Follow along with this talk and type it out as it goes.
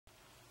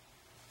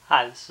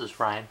Hi, this is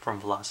Ryan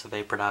from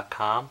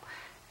VelociVapor.com,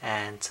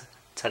 and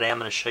today I'm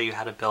going to show you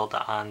how to build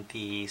on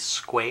the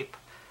SQuape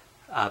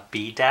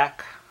B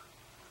deck.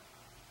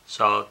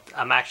 So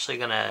I'm actually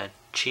going to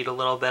cheat a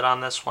little bit on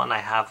this one. I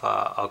have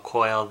a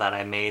coil that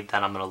I made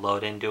that I'm going to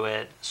load into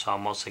it, so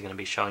I'm mostly going to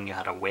be showing you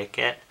how to wick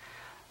it,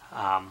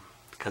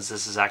 because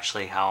this is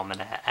actually how I'm going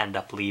to end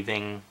up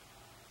leaving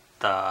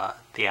the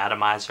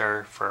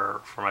atomizer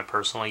for my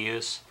personal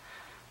use.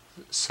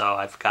 So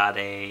I've got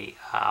a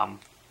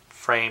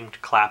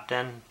framed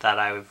Clapton that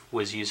I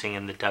was using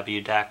in the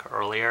W deck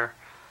earlier,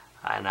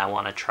 and I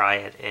want to try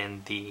it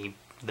in the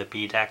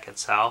B deck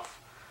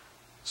itself.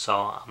 So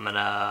I'm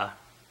gonna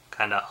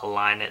kind of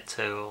align it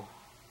to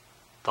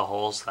the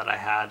holes that I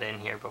had in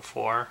here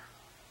before.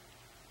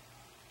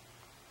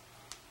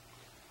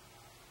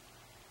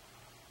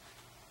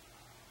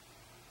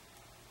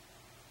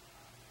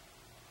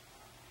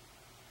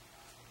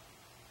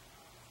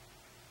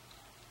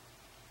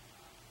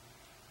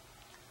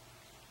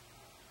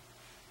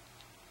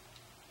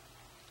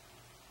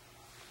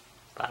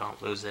 I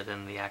don't lose it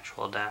in the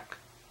actual deck.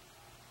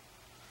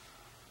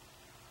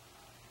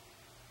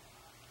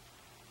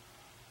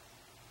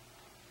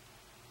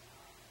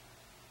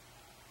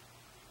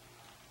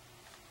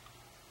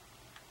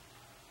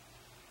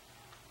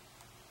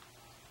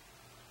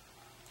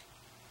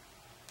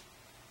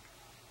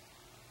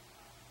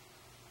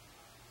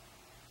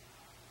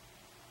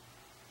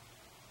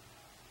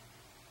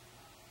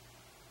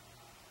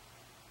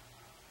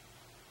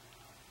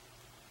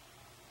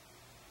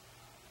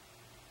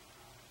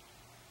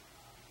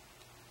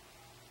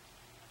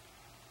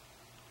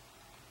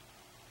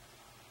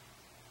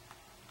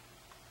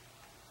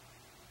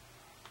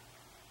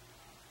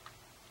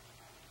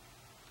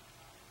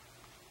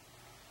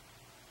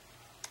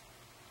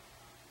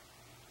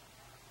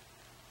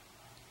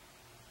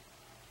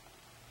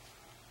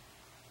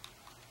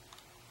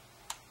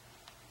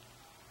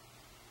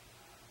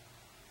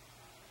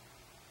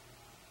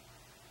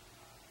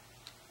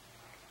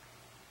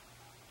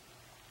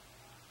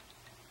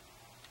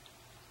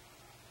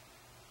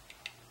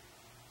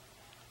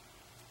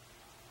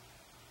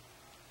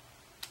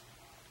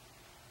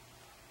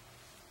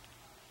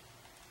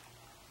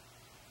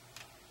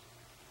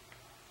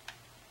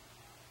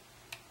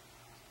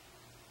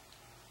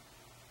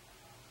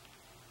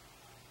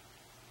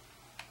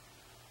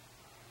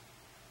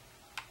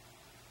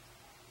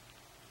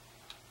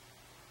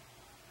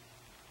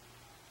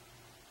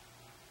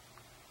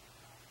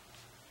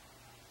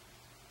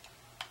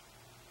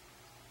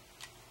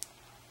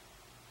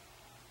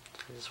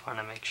 I just want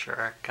to make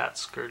sure it got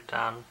screwed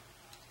down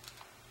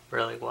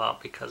really well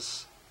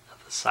because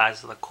of the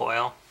size of the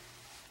coil.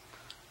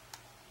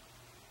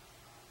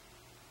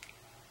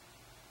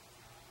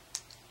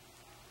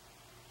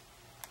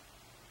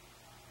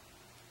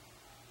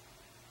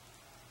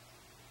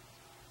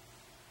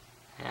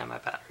 And my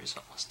battery's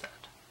almost dead.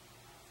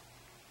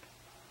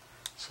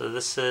 So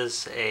this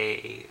is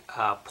a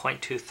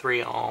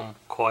 0.23 ohm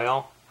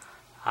coil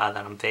that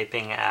I'm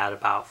vaping at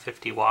about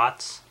 50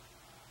 watts.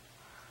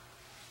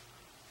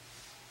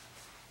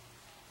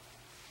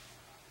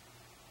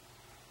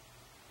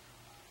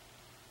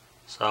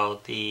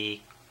 So the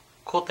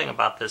cool thing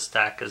about this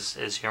deck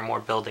is you're more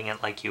building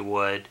it like you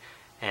would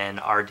an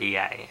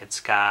RDA.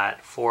 It's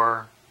got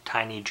 4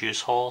 tiny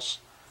juice holes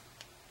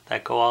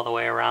that go all the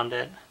way around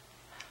it.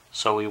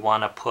 So we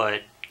want to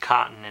put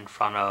cotton in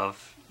front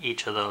of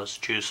each of those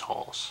juice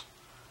holes.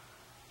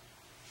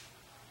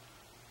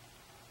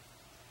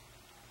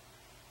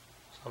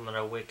 So I'm going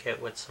to wick it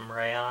with some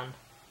rayon.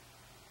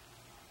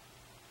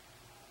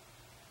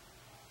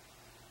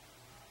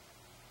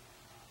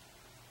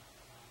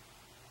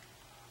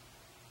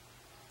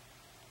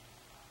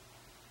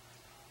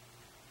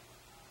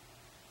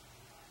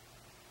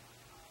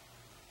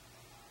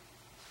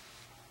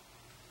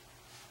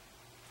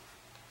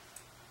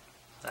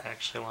 I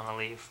actually want to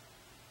leave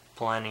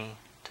plenty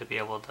to be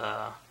able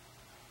to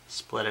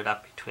split it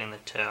up between the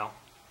two.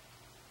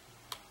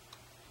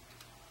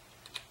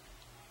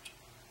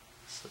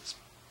 This is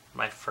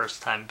my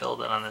first time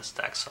building on this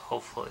deck, so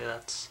hopefully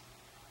that's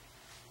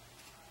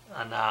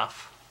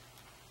enough.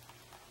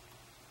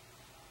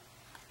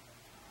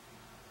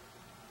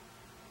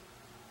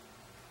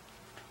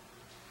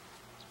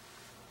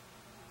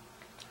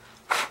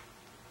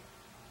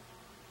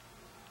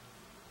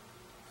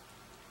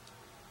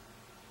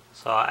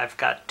 So I've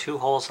got 2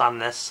 holes on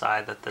this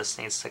side that this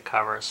needs to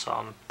cover, so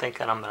I'm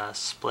thinking I'm going to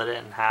split it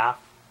in half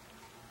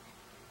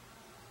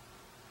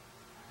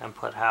and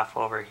put half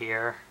over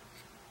here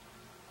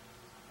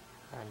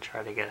and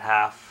try to get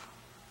half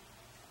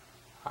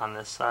on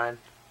this side.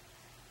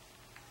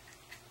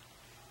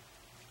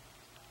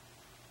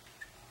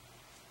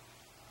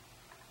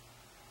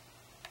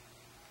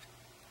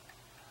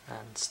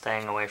 And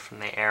staying away from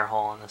the air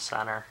hole in the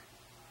center.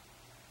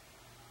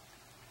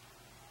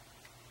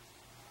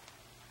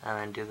 And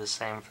then do the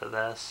same for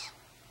this.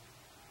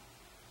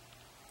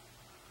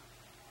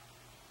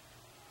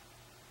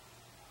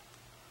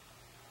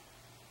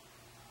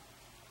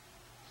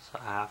 So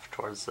half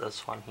towards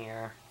this one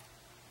here.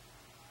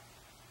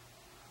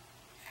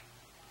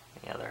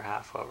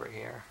 half over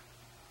here.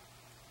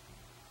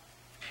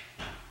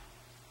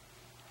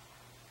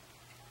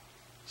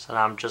 So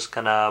now I'm just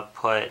gonna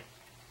put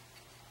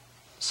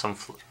some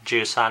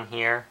juice on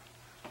here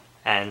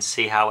and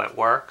see how it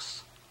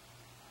works.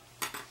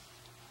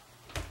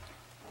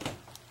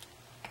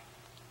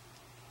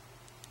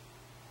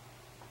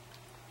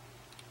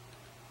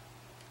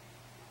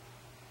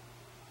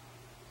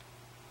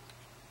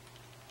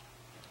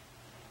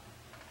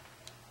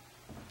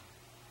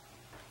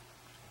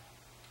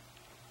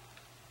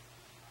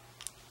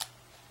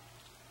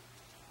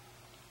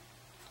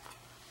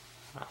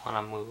 I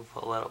want to move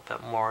a little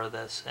bit more of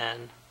this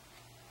in.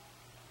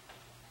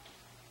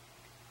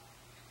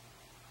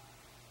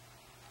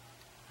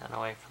 And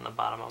away from the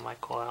bottom of my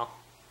coil.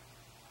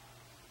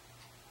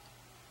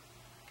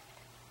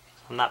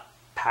 So I'm not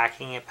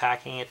packing it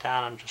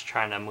down, I'm just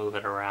trying to move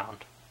it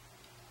around.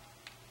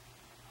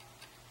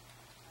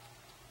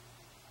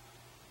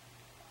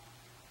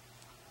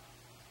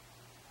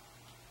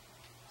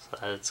 So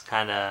that it's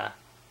kind of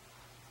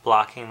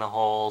blocking the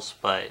holes,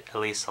 but at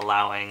least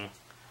allowing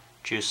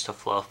juice to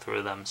flow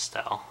through them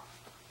still.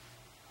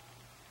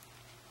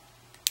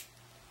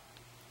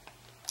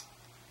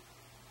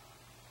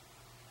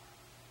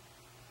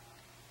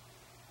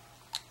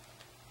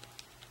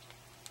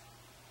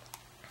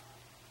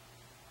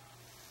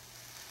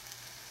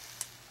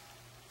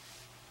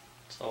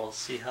 So we'll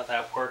see how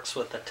that works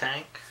with the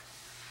tank.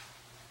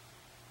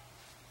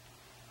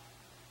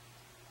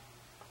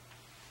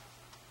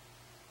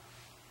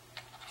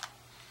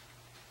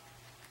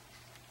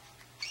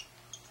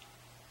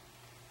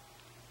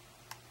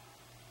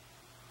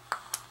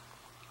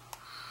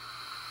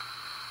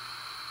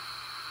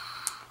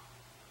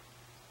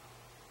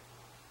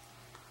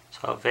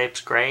 So vape's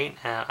great,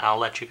 and I'll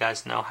let you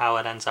guys know how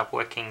it ends up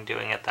wicking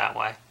doing it that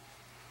way.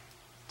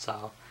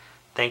 So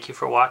thank you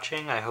for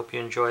watching. I hope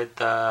you enjoyed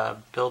the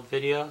build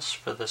videos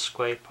for the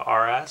SQuape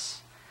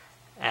RS.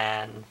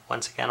 And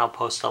once again, I'll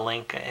post a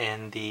link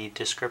in the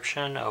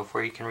description of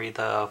where you can read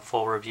the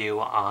full review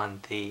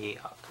on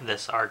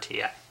this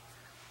RTA.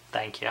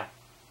 Thank you.